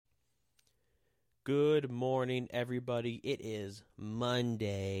Good morning, everybody. It is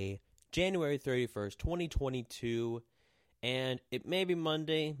Monday, January 31st, 2022, and it may be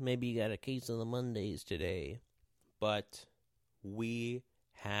Monday. Maybe you got a case of the Mondays today, but we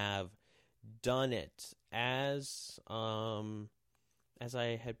have done it as I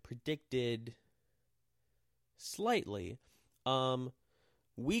had predicted slightly.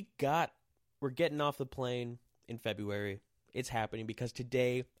 We're getting off the plane in February. It's happening because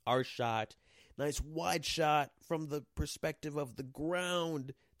today our shot, nice wide shot from the perspective of the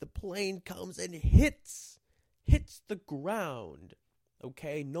ground. The plane comes and hits the ground.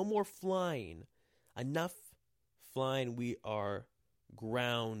 Okay, no more flying. Enough flying. We are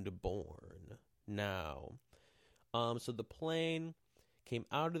ground born now. So the plane came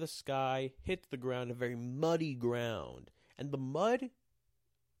out of the sky, hit the ground, a very muddy ground, and the mud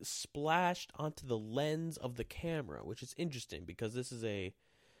splashed onto the lens of the camera, which is interesting because this is a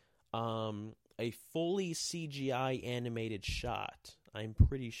fully CGI animated shot, I'm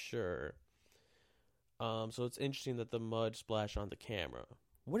pretty sure. So it's interesting that the mud splashed on the camera.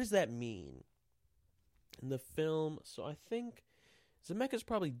 What does that mean? In the film, so I think Zemeckis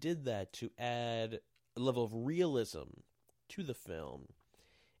probably did that to add a level of realism to the film.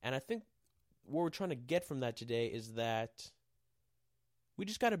 And I think what we're trying to get from that today is that we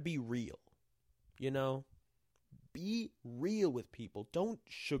just got to be real, you know? Be real with people. Don't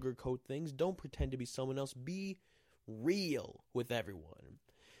sugarcoat things. Don't pretend to be someone else. Be real with everyone.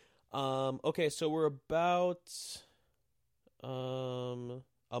 Okay, so we're about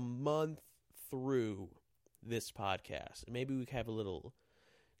a month through this podcast. Maybe we can have a little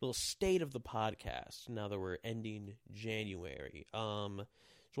state of the podcast now that we're ending January.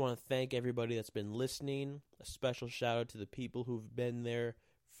 Just want to thank everybody that's been listening. A special shout out to the people who've been there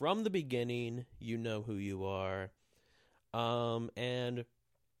from the beginning. You know who you are. And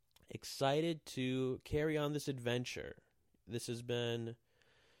excited to carry on this adventure. This has been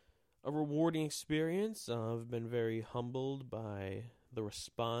a rewarding experience. I've been very humbled by the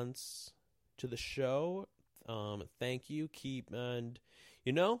response to the show. Thank you.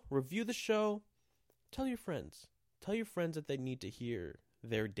 Review the show. Tell your friends. Tell your friends that they need to hear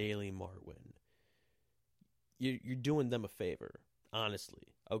their daily Marwin. You're doing them a favor, honestly,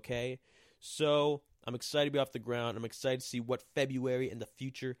 okay? So, I'm excited to be off the ground. I'm excited to see what February and the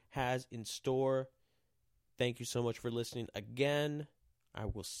future has in store. Thank you so much for listening again. I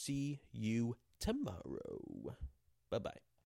will see you tomorrow. Bye-bye.